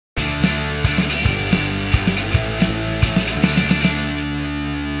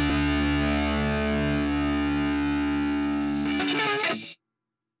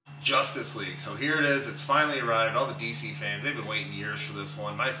Justice League. So here it is. It's finally arrived. All the DC fans, they've been waiting years for this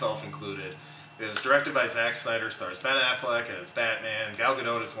one, myself included. It was directed by Zack Snyder, stars Ben Affleck as Batman, Gal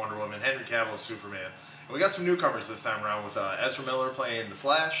Gadot as Wonder Woman, Henry Cavill as Superman. And we got some newcomers this time around with Ezra Miller playing The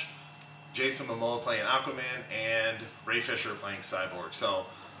Flash, Jason Momoa playing Aquaman, and Ray Fisher playing Cyborg. So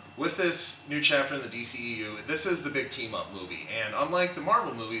with this new chapter in the DCEU, this is the big team-up movie. And unlike the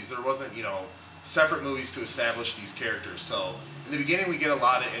Marvel movies, there wasn't, separate movies to establish these characters. So in the beginning, we get a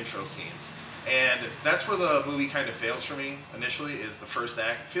lot of intro scenes. And that's where the movie kind of fails for me initially, is the first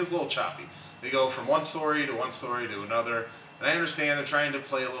act. It feels a little choppy. They go from one story to another. And I understand they're trying to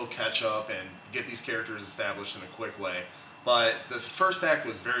play a little catch-up and get these characters established in a quick way. But this first act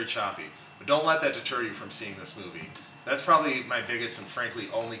was very choppy. But don't let that deter you from seeing this movie. That's probably my biggest and frankly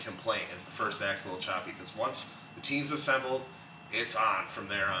only complaint, is the first act's a little choppy. Because once the team's assembled, it's on from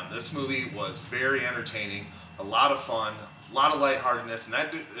there on. This movie was very entertaining, a lot of fun, a lot of lightheartedness, and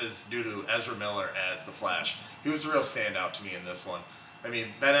that is due to Ezra Miller as the Flash. He was a real standout to me in this one. I mean,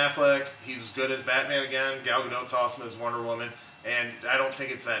 Ben Affleck, he was good as Batman again. Gal Gadot's awesome as Wonder Woman. And I don't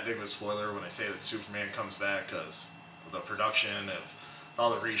think it's that big of a spoiler when I say that Superman comes back, because of the production of all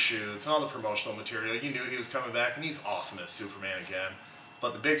the reshoots and all the promotional material, you knew he was coming back, and he's awesome as Superman again.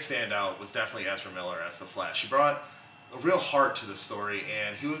 But the big standout was definitely Ezra Miller as the Flash. He brought a real heart to the story,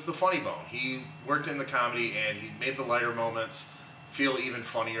 and he was the funny bone. He worked in the comedy, and he made the lighter moments feel even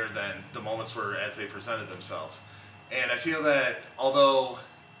funnier than the moments were as they presented themselves. And I feel that although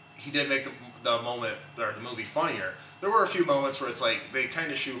he did make the moment or the movie funnier, there were a few moments where it's like they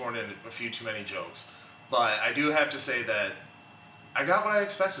kind of shoehorned in a few too many jokes. But I do have to say that I got what I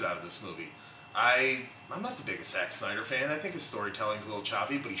expected out of this movie. I'm not the biggest Zack Snyder fan. I think his storytelling's a little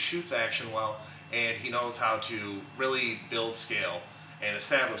choppy, but he shoots action well, and he knows how to really build scale and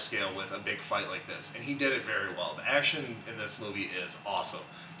establish scale with a big fight like this. And he did it very well. The action in this movie is awesome.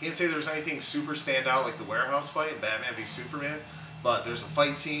 Can't say there's anything super standout like the warehouse fight in Batman v Superman, but there's a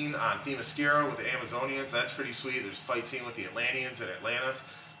fight scene on Themyscira with the Amazonians. That's pretty sweet. There's a fight scene with the Atlanteans in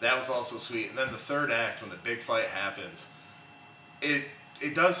Atlantis. That was also sweet. And then the third act, when the big fight happens, it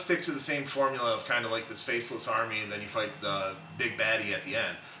does stick to the same formula of kind of like this faceless army, and then you fight the big baddie at the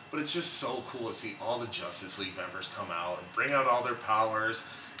end. But it's just so cool to see all the Justice League members come out and bring out all their powers.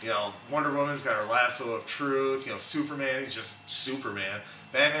 Wonder Woman's got her lasso of truth. Superman, he's just Superman.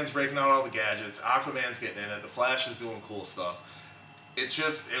 Batman's breaking out all the gadgets. Aquaman's getting in it. The Flash is doing cool stuff.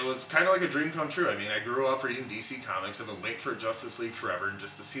 It was kind of like a dream come true. I mean, I grew up reading DC Comics. I've been waiting for Justice League forever, and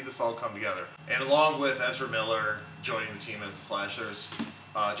just to see this all come together. And along with Ezra Miller joining the team as the Flash, there's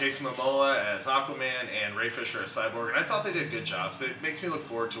Jason Momoa as Aquaman and Ray Fisher as Cyborg. And I thought they did good jobs. It makes me look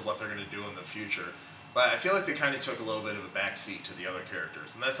forward to what they're going to do in the future. But I feel like they kind of took a little bit of a backseat to the other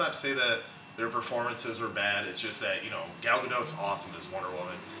characters. And that's not to say that their performances were bad. It's just that, Gal Gadot's awesome as Wonder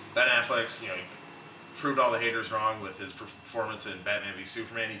Woman. Ben Affleck's, proved all the haters wrong with his performance in Batman v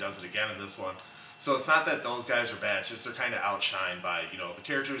Superman. He does it again in this one. So it's not that those guys are bad, it's just they're kind of outshined by, the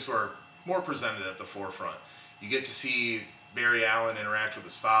characters who are more presented at the forefront. You get to see Barry Allen interact with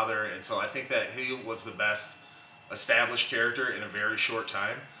his father, and so I think that he was the best established character in a very short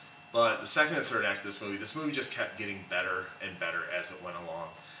time. But the second and third act of this movie just kept getting better and better as it went along.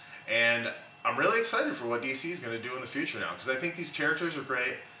 And I'm really excited for what DC is going to do in the future now, because I think these characters are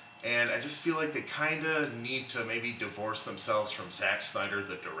great. And I just feel like they kind of need to maybe divorce themselves from Zack Snyder,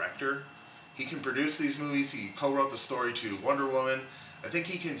 the director. He can produce these movies. He co-wrote the story to Wonder Woman. I think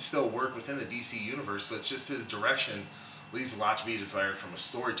he can still work within the DC universe, but it's just his direction leaves a lot to be desired from a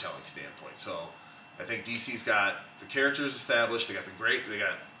storytelling standpoint. So I think DC's got the characters established. They got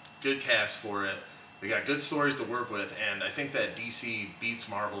good cast for it. They got good stories to work with. And I think that DC beats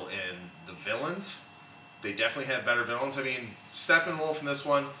Marvel in the villains. They definitely had better villains. I mean, Steppenwolf in this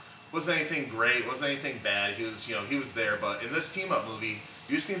one wasn't anything great, wasn't anything bad. He was there, but in this team-up movie,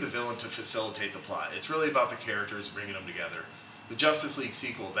 you just need the villain to facilitate the plot. It's really about the characters, bringing them together. The Justice League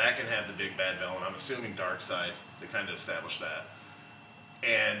sequel, that can have the big bad villain. I'm assuming Darkseid. They kind of established that.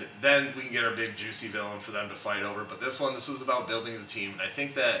 And then we can get our big juicy villain for them to fight over. But this was about building the team. And I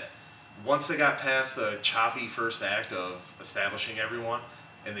think that once they got past the choppy first act of establishing everyone,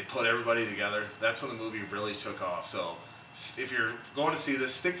 and they put everybody together, that's when the movie really took off. So if you're going to see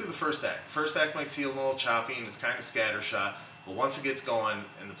this, stick to the first act. The first act might seem a little choppy and it's kind of scattershot, but once it gets going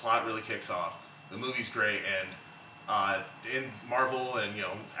and the plot really kicks off, the movie's great. And in Marvel and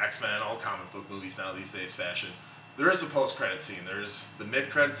X-Men, all comic book movies now these days fashion, there is a post-credit scene. There's the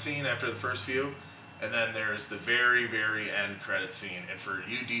mid-credit scene after the first few, and then there's the very, very end credit scene. And for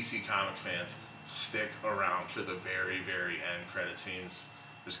you DC comic fans, stick around for the very, very end credit scenes.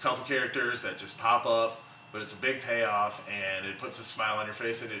 There's a couple characters that just pop up, but it's a big payoff, and it puts a smile on your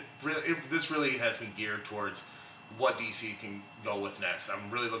face, and this really has me geared towards what DC can go with next.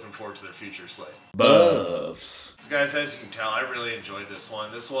 I'm really looking forward to their future slate. Buffs. So guys, as you can tell, I really enjoyed this one.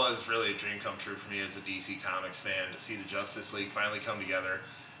 This was really a dream come true for me as a DC Comics fan to see the Justice League finally come together.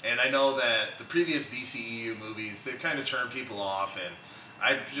 And I know that the previous DCEU movies, they've kind of turned people off,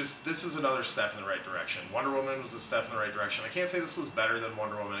 and this is another step in the right direction. Wonder Woman was a step in the right direction. I can't say this was better than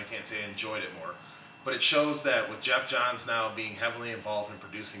Wonder Woman. I can't say I enjoyed it more. But it shows that with Geoff Johns now being heavily involved in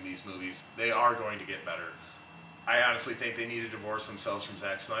producing these movies, they are going to get better. I honestly think they need to divorce themselves from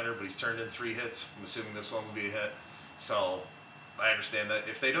Zack Snyder, but he's turned in 3 hits. I'm assuming this one will be a hit. So I understand that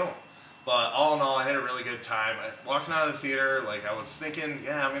if they don't. But all in all, I had a really good time. Walking out of the theater, I was thinking,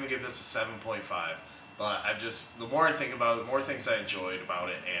 yeah, I'm going to give this a 7.5. But the more I think about it, the more things I enjoyed about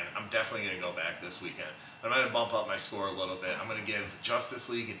it, and I'm definitely going to go back this weekend. I'm going to bump up my score a little bit. I'm going to give Justice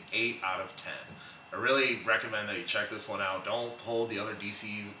League an 8 out of 10. I really recommend that you check this one out. Don't hold the other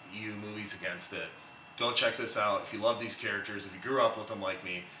DCU movies against it. Go check this out. If you love these characters, if you grew up with them like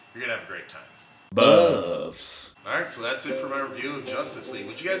me, you're going to have a great time. Buffs. Alright, so that's it for my review of Justice League.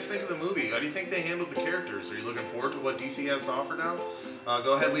 What do you guys think of the movie? How do you think they handled the characters? Are you looking forward to what DC has to offer now?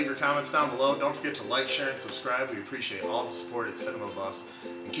 Go ahead and leave your comments down below. Don't forget to like, share, and subscribe. We appreciate all the support at Cinema Buffs.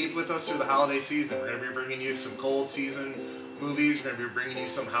 And keep with us through the holiday season. We're going to be bringing you some cold season movies. We're going to be bringing you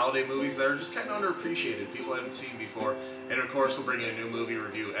some holiday movies that are just kind of underappreciated, people haven't seen before. And of course, we'll bring you a new movie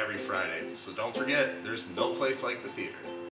review every Friday. So don't forget, there's no place like the theater.